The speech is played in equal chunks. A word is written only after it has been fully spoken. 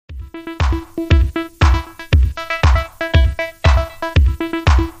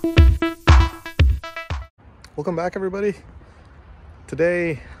Welcome back, everybody.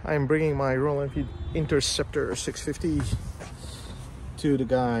 Today I'm bringing my Royal Enfield Interceptor 650 to the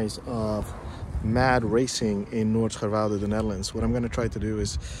guys of Mad Racing in Noord-Scharwoude the Netherlands. What I'm going to try to do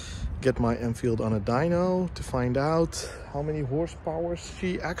is get my Enfield on a dyno to find out how many horsepower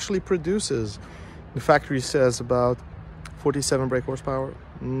she actually produces. The factory says about 47 brake horsepower.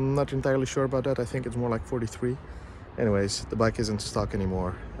 Not entirely sure about that. I think it's more like 43. Anyways, the bike isn't stock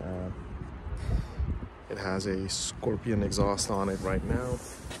anymore. It has a Scorpion exhaust on it right now,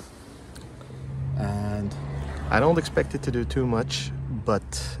 and I don't expect it to do too much,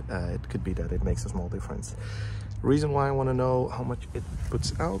 but it could be that it makes a small difference. The reason why I want to know how much it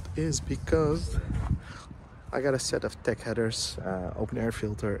puts out is because I got a set of TEC Headers, open air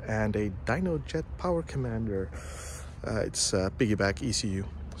filter, and a dyno jet power commander. It's a piggyback ECU.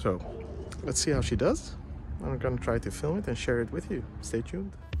 So let's see how she does. I'm gonna try to film it and share it with you. Stay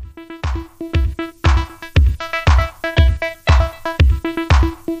tuned.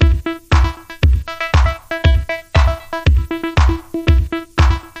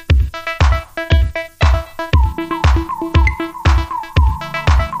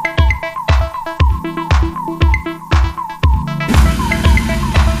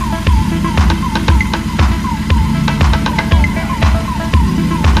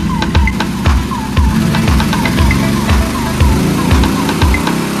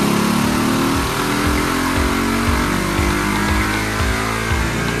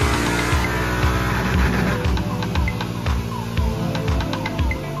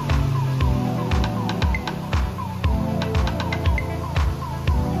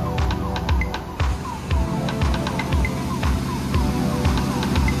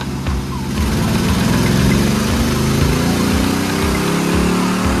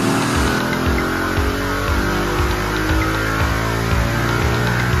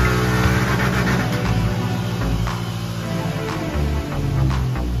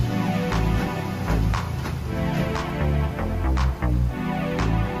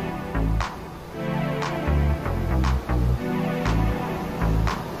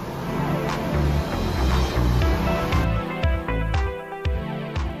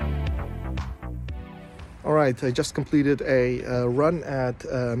 Alright, I just completed a run at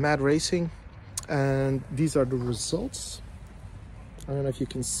Mad Racing, and these are the results. I don't know if you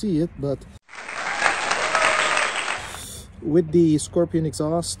can see it, but with the Scorpion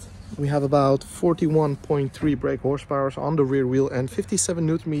exhaust, we have about 41.3 brake horsepower on the rear wheel and 57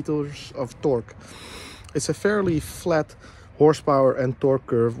 newton meters of torque. It's a fairly flat horsepower and torque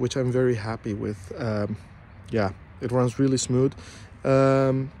curve, which I'm very happy with. Yeah, it runs really smooth.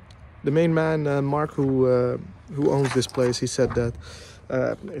 The main man, Mark, who owns this place, he said that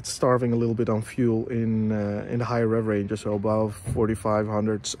it's starving a little bit on fuel in the higher rev ranges, so above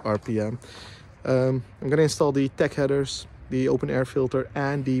 4,500 RPM. I'm going to install the TEC Headers, the open air filter,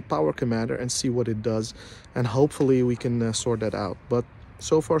 and the power commander and see what it does, and hopefully we can sort that out. But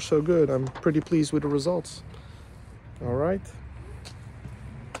so far so good. I'm pretty pleased with the results. All right.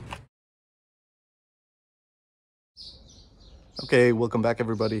 Okay, welcome back,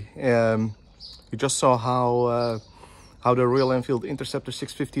 everybody. You just saw how the Royal Enfield Interceptor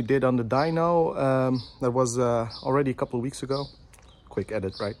 650 did on the dyno. That was already a couple of weeks ago. Quick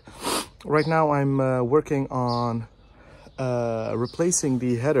edit, right? Right now I'm working on replacing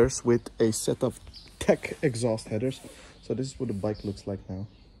the headers with a set of TEC exhaust headers. So this is what the bike looks like now.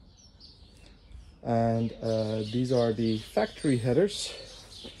 And these are the factory headers.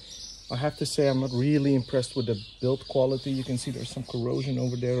 I have to say I'm not really impressed with the build quality. You can see there's some corrosion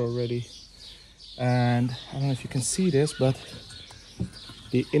over there already. And I don't know if you can see this, but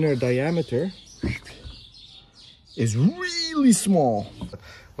the inner diameter is really small.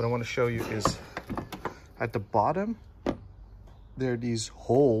 What I want to show you is at the bottom, there are these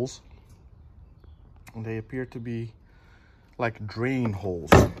holes, and they appear to be like drain holes.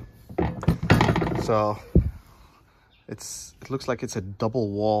 So it looks like it's a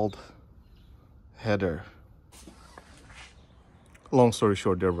double-walled header. Long story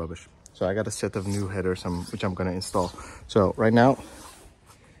short, they're rubbish. So I got a set of new headers which I'm going to install. So right now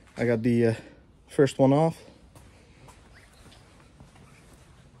I got the first one off.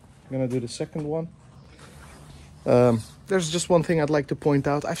 I'm going to do the second one. There's just one thing I'd like to point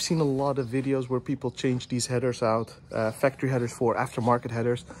out. I've seen a lot of videos where people change these headers out, factory headers for aftermarket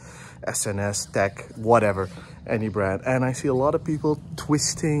headers, SNS, TEC, whatever, any brand, and I see a lot of people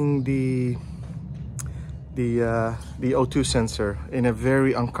twisting the O2 sensor in a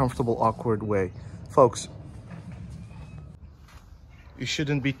very uncomfortable, awkward way. Folks, you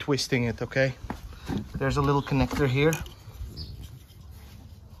shouldn't be twisting it, okay? There's a little connector here,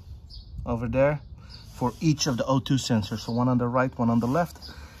 over there. for each of the O2 sensors. So one on the right, one on the left.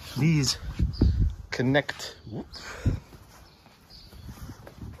 These connect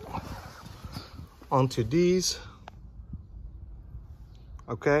onto these.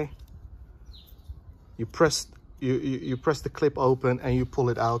 Okay, you press the clip open and you pull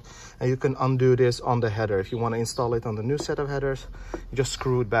it out, and you can undo this on the header. If you want to install it on the new set of headers, you just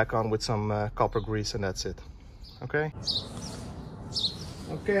screw it back on with some copper grease, and that's it. Okay,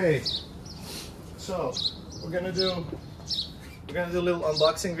 so we're gonna do a little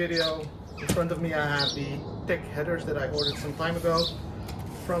unboxing video. In front of me I have the TEC Headers that I ordered some time ago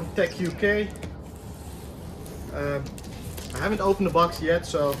from TEC UK. I haven't opened the box yet,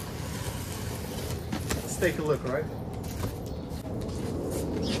 so let's take a look, right?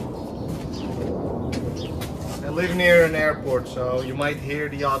 I live near an airport, so you might hear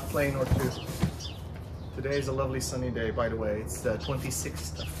the odd plane or two. Today is a lovely sunny day, by the way. It's the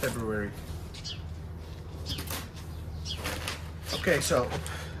 26th of February. Okay, so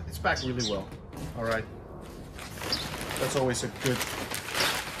it's packed really well. All right, that's always a good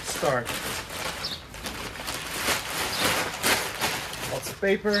start. Lots of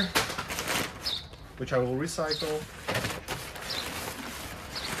paper, which I will recycle.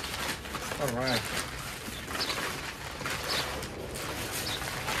 All right.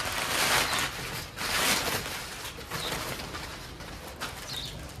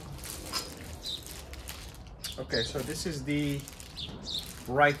 Okay, so this is the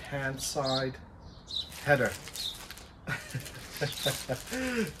right-hand side header.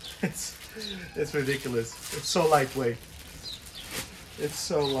 It's ridiculous. It's so lightweight. It's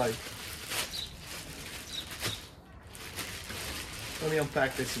so light. Let me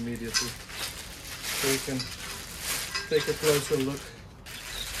unpack this immediately so you can take a closer look.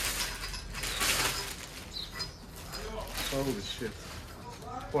 Holy shit.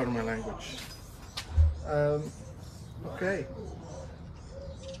 Pardon my language. Okay.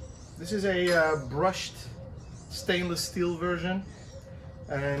 This is a brushed stainless steel version,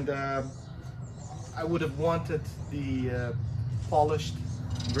 and I would have wanted the polished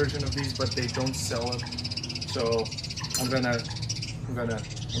version of these, but they don't sell them, so I'm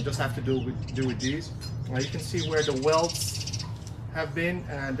just have to do with these. Now you can see where the welds have been,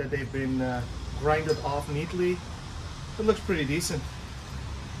 and that they've been grinded off neatly. It looks pretty decent.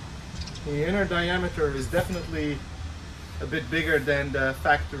 The inner diameter is definitely a bit bigger than the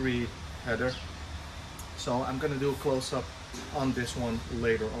factory header, so I'm gonna do a close-up on this one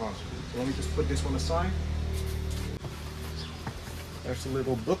later on. So let me just put this one aside. There's a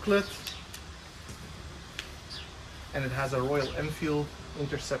little booklet, and it has a Royal Enfield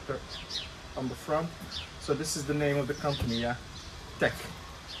Interceptor on the front. So this is the name of the company, yeah, TEC.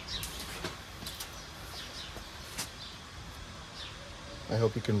 I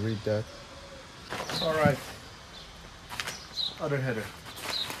hope you can read that. All right, other header.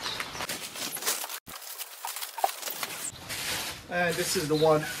 And this is the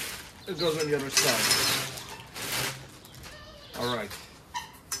one that goes on the other side. All right.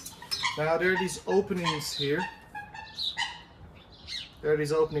 Now there are these openings here.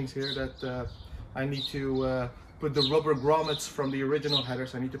 That I need to put the rubber grommets from the original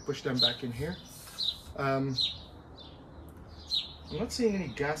headers. I need to push them back in here. I'm not seeing any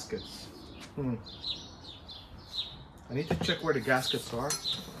gaskets. I need to check where the gaskets are.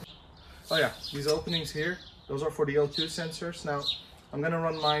 Oh yeah, these openings here, those are for the O2 sensors. Now I'm gonna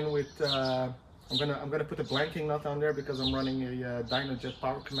run mine with I'm gonna put a blanking nut on there because I'm running a dyno jet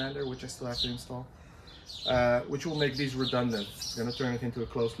power commander, which I still have to install, which will make these redundant. It's gonna turn it into a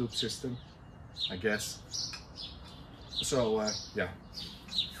closed loop system, I guess. So yeah,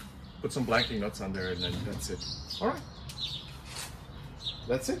 put some blanking nuts on there, and then that's it. All right,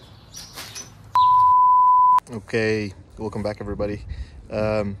 that's it. Okay, welcome back everybody.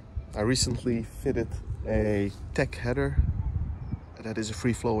 I recently fitted a TEC header. That is a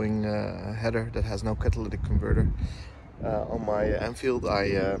free-flowing header that has no catalytic converter. On my Enfield,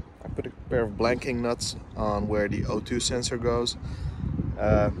 I put a pair of blanking nuts on where the O2 sensor goes.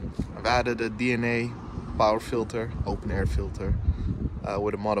 I've added a DNA power filter, open air filter,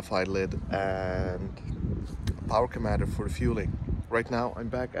 with a modified lid, and a power commander for the fueling. Right now I'm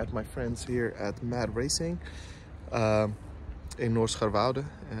back at my friends here at Mad Racing in Noord-Scharwoude,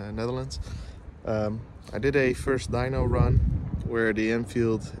 Netherlands. I did a first dyno run where the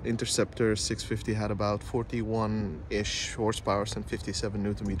Enfield Interceptor 650 had about 41-ish horsepower and 57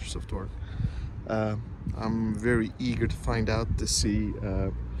 Newton meters of torque. I'm very eager to find out to see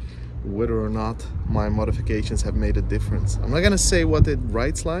whether or not my modifications have made a difference. I'm not gonna say what it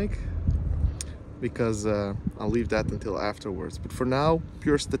rides like, because I'll leave that until afterwards. But for now,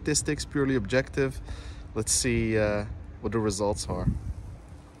 pure statistics, purely objective, let's see what the results are.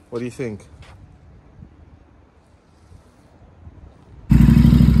 What do you think?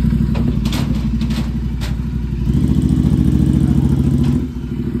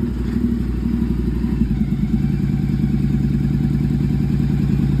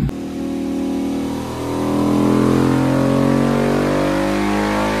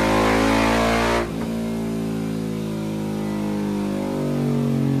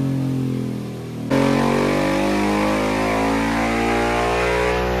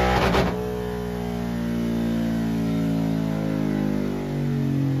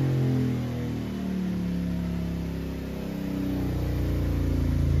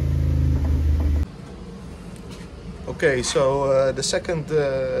 Okay, so the second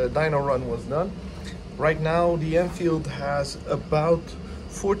dyno run was done. Right now the Enfield has about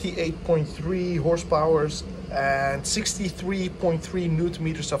 48.3 horsepower and 63.3 newton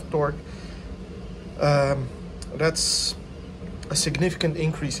meters of torque. That's a significant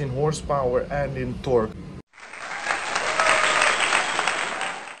increase in horsepower and in torque.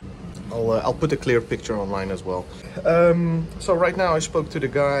 I'll put a clear picture online as well. So right now I spoke to the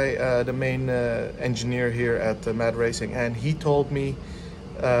guy, the main engineer here at Mad Racing, and he told me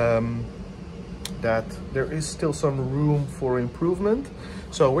that there is still some room for improvement.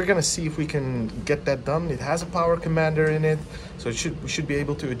 So we're gonna see if we can get that done. It has a power commander in it, so we should be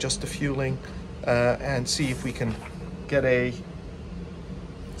able to adjust the fueling and see if we can get a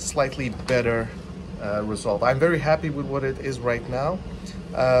slightly better result. I'm very happy with what it is right now.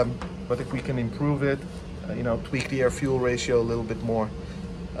 But if we can improve it, you know, tweak the air-fuel ratio a little bit more,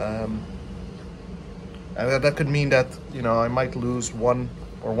 and that could mean that, you know, I might lose 1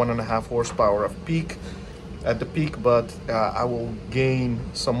 or 1.5 horsepower of peak at the peak, but I will gain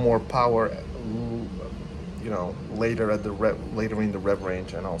some more power, you know, later at the later in the rev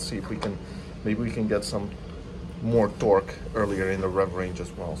range, and I'll see if we can, maybe we can get some more torque earlier in the rev range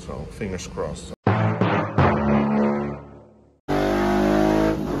as well. So fingers crossed.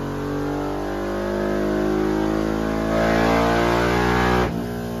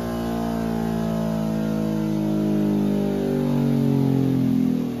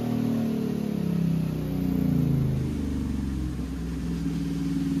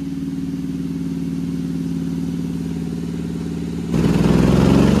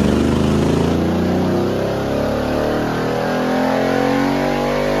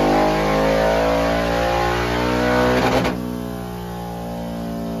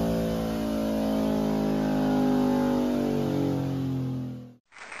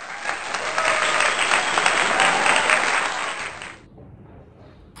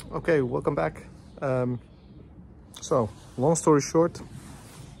 Okay, welcome back. So, long story short,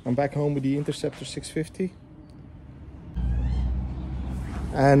 I'm back home with the Interceptor 650.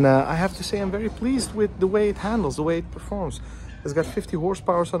 And I have to say I'm very pleased with the way it handles, the way it performs. It's got 50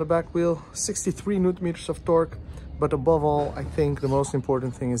 horsepower on the back wheel, 63 newton meters of torque, but above all, I think the most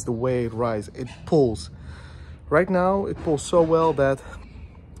important thing is the way it rides. It pulls. Right now, it pulls so well that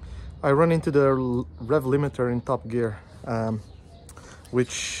I run into the rev limiter in top gear,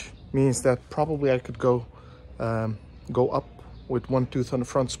 which means that probably I could go up with one tooth on the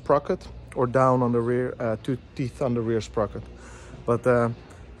front sprocket or down on the rear, 2 teeth on the rear sprocket. But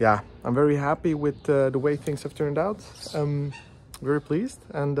yeah, I'm very happy with the way things have turned out. Very pleased,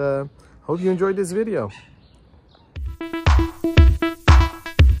 and hope you enjoyed this video.